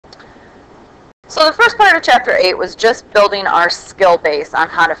So the first part of Chapter 8 was just building our skill base on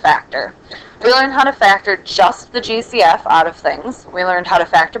how to factor. We learned how to factor just the GCF out of things. We learned how to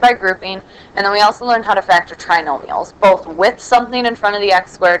factor by grouping, and then we also learned how to factor trinomials, both with something in front of the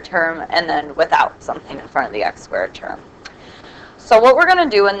x squared term and then without something in front of the x squared term. So what we're going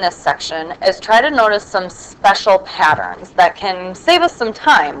to do in this section is try to notice some special patterns that can save us some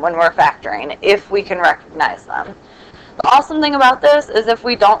time when we're factoring, if we can recognize them. The awesome thing about this is if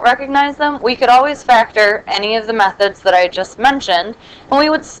we don't recognize them, we could always factor any of the methods that I just mentioned, and we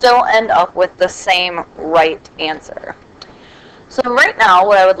would still end up with the same right answer. So right now,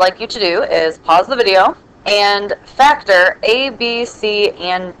 what I would like you to do is pause the video and factor A, B, C,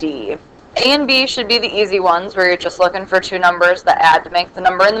 and D. A and B should be the easy ones, where you're just looking for two numbers that add to make the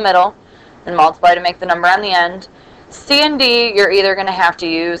number in the middle and multiply to make the number on the end. C and D, you're either going to have to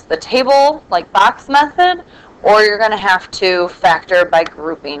use the table, like box method, or you're going to have to factor by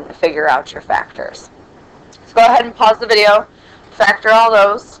grouping to figure out your factors. So go ahead and pause the video, factor all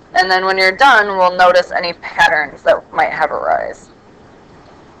those, and then when you're done, we'll notice any patterns that might have arisen.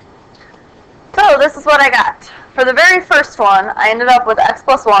 So this is what I got. For the very first one, I ended up with x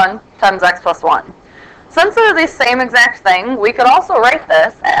plus 1 times x plus 1. Since they're the same exact thing, we could also write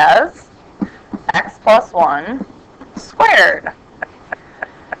this as x plus 1 squared.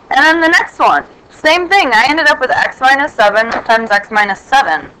 And then the next one, same thing. I ended up with x minus 7 times x minus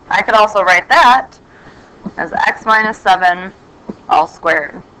 7. I could also write that as x minus 7 all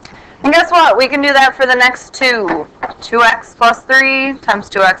squared. And guess what? We can do that for the next two. 2x plus 3 times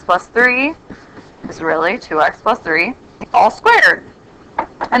 2x plus 3 is really 2x plus 3 all squared.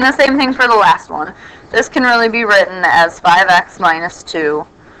 And the same thing for the last one. This can really be written as 5x minus 2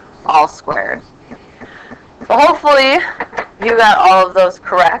 all squared. So hopefully you got all of those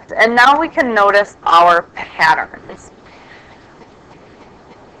correct. And now we can notice our patterns.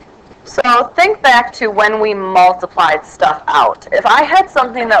 So think back to when we multiplied stuff out. If I had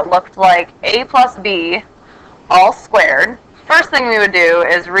something that looked like a plus b all squared, first thing we would do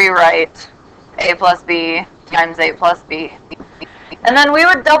is rewrite a plus b times a plus b. And then we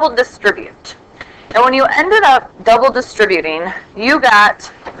would double distribute. And when you ended up double distributing, you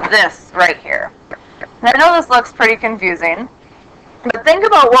got this right here. And I know this looks pretty confusing, but think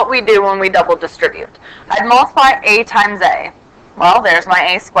about what we do when we double distribute. I'd multiply a times a. Well, there's my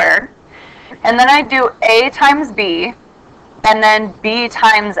a squared. And then I do a times b, and then b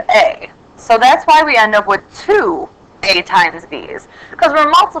times a. So that's why we end up with two a times b's, because we're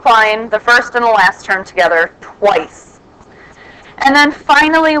multiplying the first and the last term together twice. And then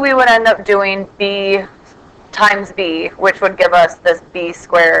finally we would end up doing b times b, which would give us this b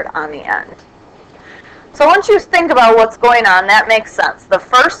squared on the end. So once you think about what's going on, that makes sense. The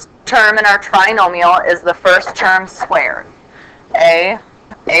first term in our trinomial is the first term squared, a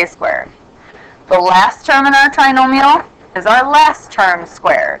squared. The last term in our trinomial is our last term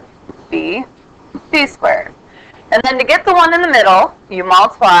squared, b squared. And then to get the one in the middle, you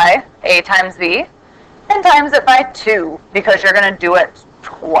multiply a times b and times it by 2, because you're going to do it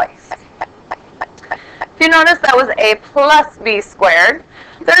twice. If you notice, that was a plus b squared.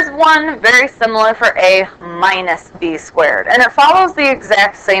 There's one very similar for a minus b squared, and it follows the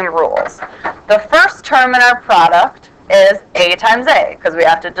exact same rules. The first term in our product is a times a, because we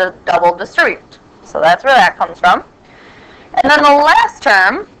have to double distribute. So that's where that comes from. And then the last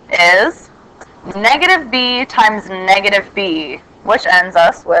term is negative b times negative b, which ends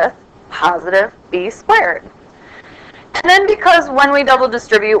us with positive b squared. And then because when we double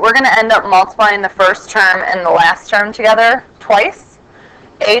distribute, we're going to end up multiplying the first term and the last term together twice.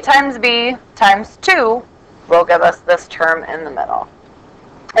 A times b times 2 will give us this term in the middle.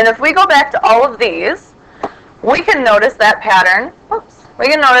 And if we go back to all of these, we can notice that pattern. We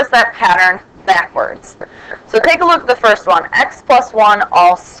can notice that pattern backwards. So take a look at the first one, x plus 1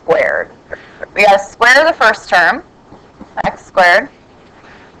 all squared. We got to square the first term, x squared,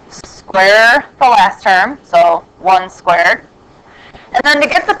 square the last term, so 1 squared. And then to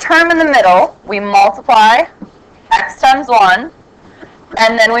get the term in the middle, we multiply x times 1,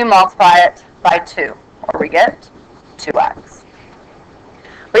 and then we multiply it by 2, or we get 2x.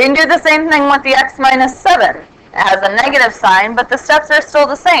 We can do the same thing with the x minus 7. It has a negative sign, but the steps are still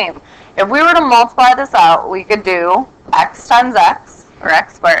the same. If we were to multiply this out, we could do x times x, or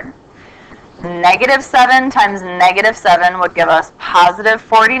x squared. Negative 7 times negative 7 would give us positive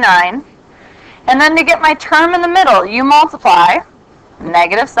 49. And then to get my term in the middle, you multiply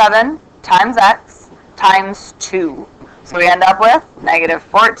negative 7 times x times 2. So we end up with negative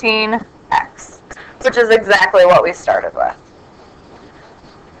 14x, which is exactly what we started with.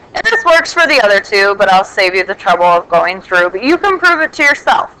 And this works for the other two, but I'll save you the trouble of going through, but you can prove it to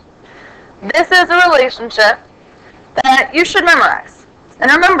yourself. this is a relationship that you should memorize.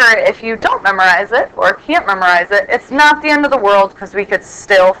 And remember, if you don't memorize it or can't memorize it, it's not the end of the world because we could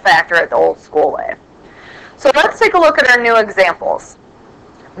still factor it the old school way. So let's take a look at our new examples.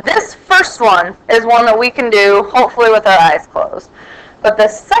 This first one is one that we can do, hopefully with our eyes closed. But the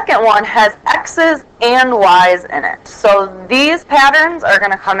second one has x's and y's in it. So these patterns are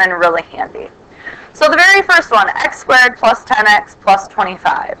going to come in really handy. So the very first one, x squared plus 10x plus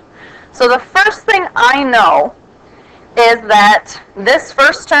 25. So the first thing I know is that this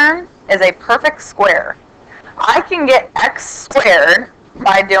first term is a perfect square. I can get x squared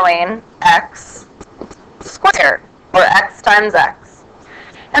by doing x squared, or x times x.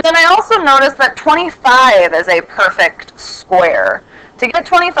 And then I also notice that 25 is a perfect square. To get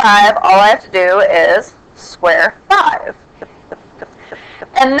 25, all I have to do is square 5.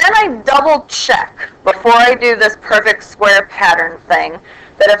 And then I double check before I do this perfect square pattern thing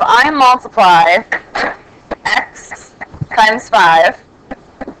that if I multiply x times 5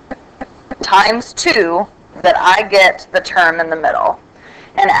 times 2, that I get the term in the middle.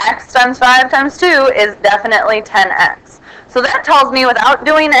 And x times 5 times 2 is definitely 10x. So that tells me without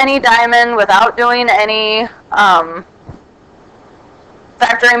doing any diamond, without doing any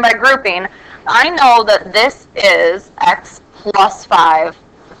factoring by grouping, I know that this is x plus 5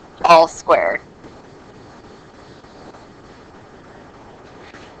 all squared.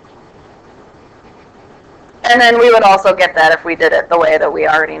 And then we would also get that if we did it the way that we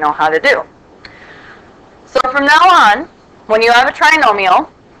already know how to do. So from now on, when you have a trinomial,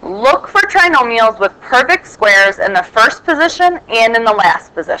 look for trinomials with perfect squares in the first position and in the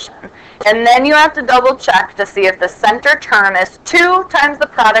last position. And then you have to double check to see if the center term is 2 times the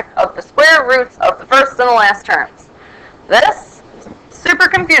product of the square roots of the first and the last terms. This is super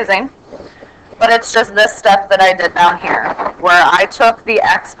confusing, but it's just this step that I did down here, where I took the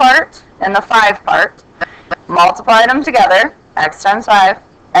x part and the 5 part, multiplied them together, x times 5,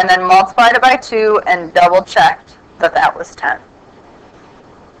 and then multiplied it by 2 and double checked that that was 10.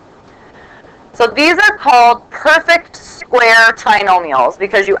 So these are called perfect square trinomials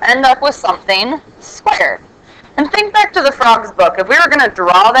because you end up with something squared. And think back to the Frog's Book. If we were going to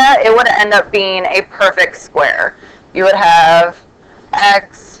draw that, it would end up being a perfect square. You would have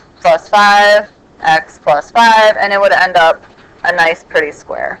x plus 5, x plus 5, and it would end up a nice pretty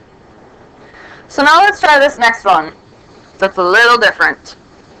square. So now let's try this next one. That's a little different.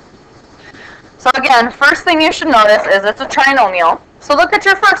 So again, first thing you should notice is it's a trinomial. So look at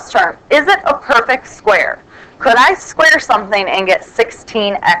your first term. Is it a perfect square? Could I square something and get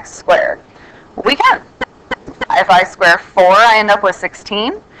 16x squared? We can. If I square 4, I end up with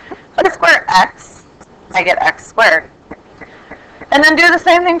 16. If I square x, I get x squared. And then do the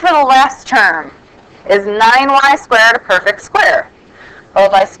same thing for the last term. Is 9y squared a perfect square? Well,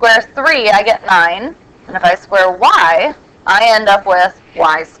 if I square 3, I get 9. And if I square y, I end up with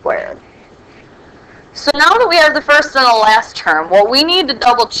y squared. So now that we have the first and the last term, what we need to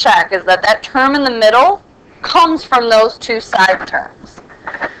double check is that that term in the middle comes from those two side terms.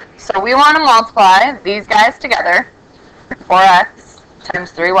 So we want to multiply these guys together, 4x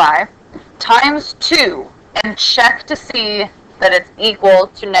times 3y, times 2, and check to see that it's equal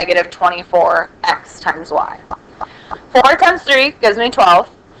to negative 24x times y. 4 times 3 gives me 12.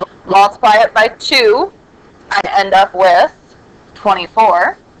 Multiply it by 2, I end up with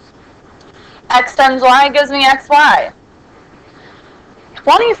 24. X times y gives me xy.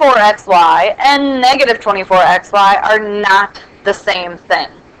 24xy and negative 24xy are not the same thing.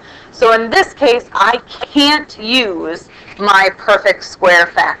 So in this case, I can't use my perfect square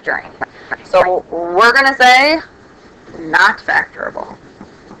factoring. So we're going to say not factorable.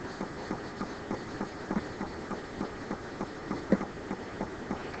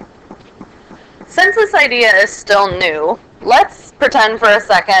 Since this idea is still new, let's pretend for a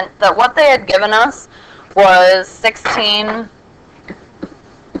second that what they had given us was 16x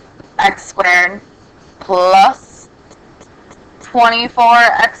squared plus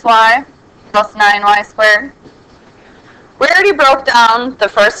 24xy plus 9y squared. We already broke down the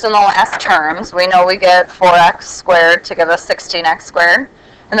first and the last terms. We know we get 4x squared to give us 16x squared.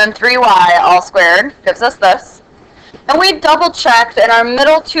 And then 3y all squared gives us this. And we double checked and our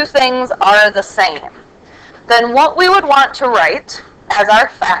middle two things are the same. Then what we would want to write as our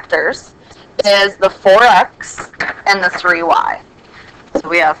factors is the 4x and the 3y. So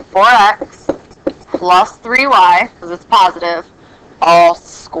we have 4x plus 3y, because it's positive, all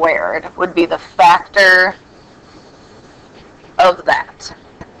squared would be the factor of that.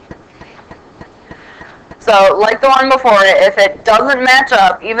 So like the one before, if it doesn't match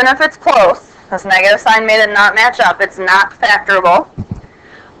up, even if it's close, this negative sign made it not match up, it's not factorable.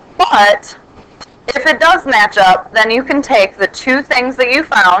 But If it does match up, then you can take the two things that you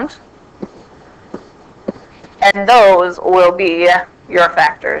found, and those will be your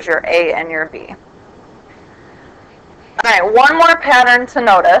factors, your A and your B. All right, one more pattern to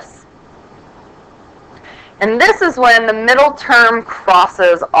notice. And this is when the middle term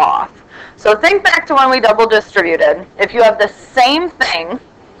crosses off. So think back to when we double distributed. If you have the same thing,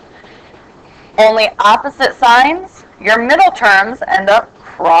 only opposite signs, your middle terms end up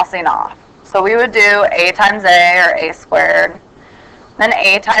crossing off. So we would do A times A, or A squared, then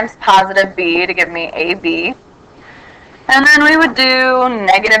A times positive B to give me AB. And then we would do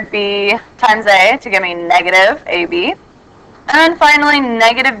negative B times A to give me negative AB. And then finally,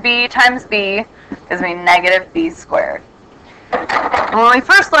 negative B times B gives me negative B squared. And when we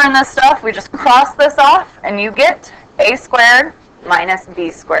first learned this stuff, we just cross this off, and you get A squared minus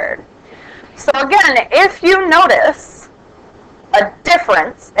B squared. So again, if you notice a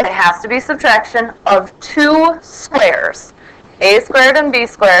difference, it has to be subtraction of two squares, A squared and B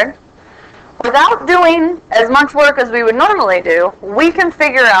squared. Without doing as much work as we would normally do, we can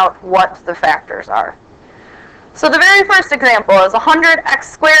figure out what the factors are. So the very first example is 100x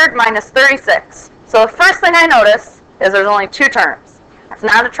squared minus 36. So the first thing I notice is there's only two terms. It's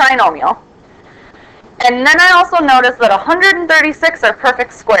not a trinomial. And then I also notice that 136 are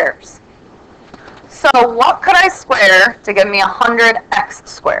perfect squares. So what could I square to give me 100x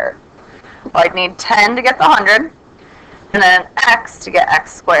squared? Well, I'd need 10 to get the 100, and then x to get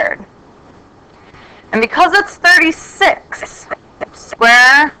x squared. And because it's 36,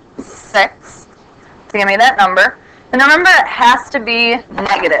 square 6 to give me that number. And remember, it has to be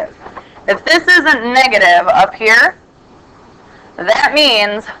negative. If this isn't negative up here, that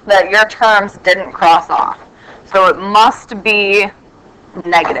means that your terms didn't cross off. So it must be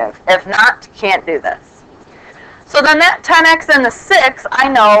negative. If not, can't do this. So then that 10x and the 6, I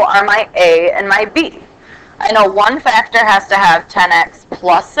know, are my A and my B. I know one factor has to have 10x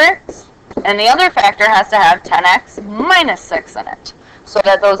plus 6, and the other factor has to have 10x minus 6 in it, so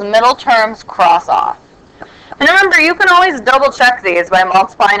that those middle terms cross off. And remember, you can always double check these by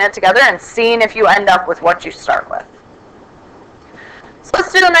multiplying it together and seeing if you end up with what you start with. So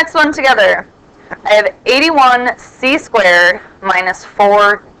let's do the next one together. I have 81c squared minus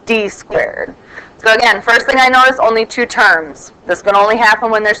 4d squared. So again, first thing I notice, only two terms. This can only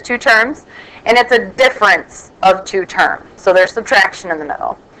happen when there's two terms, and it's a difference of two terms. So there's subtraction in the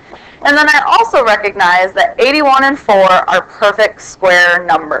middle. And then I also recognize that 81 and 4 are perfect square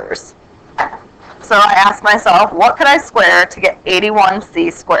numbers. So I ask myself, what could I square to get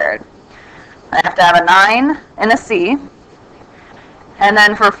 81c squared? I have to have a 9 and a c. And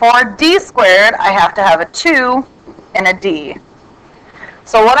then for 4d squared, I have to have a 2 and a d.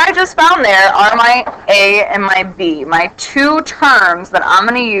 So what I just found there are my A and my B, my two terms that I'm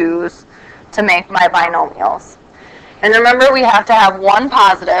going to use to make my binomials. And remember, we have to have one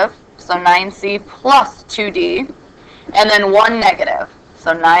positive, so 9c plus 2d, and then one negative,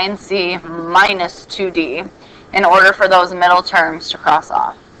 so 9c minus 2d, in order for those middle terms to cross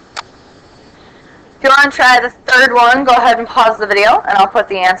off. If you want to try the third one, go ahead and pause the video, and I'll put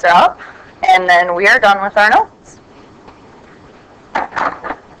the answer up, and then we are done with our notes.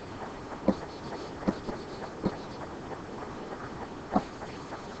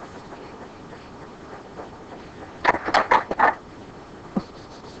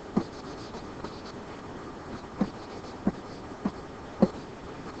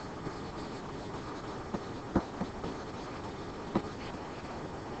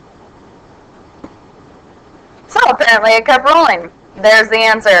 So apparently it kept rolling. There's the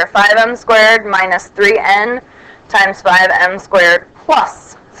answer, 5m squared minus 3n times 5m squared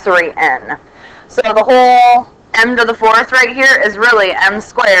plus 3n. So the whole m to the fourth right here is really m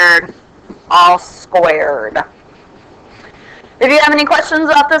squared all squared. If you have any questions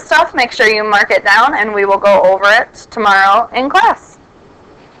about this stuff, make sure you mark it down and we will go over it tomorrow in class.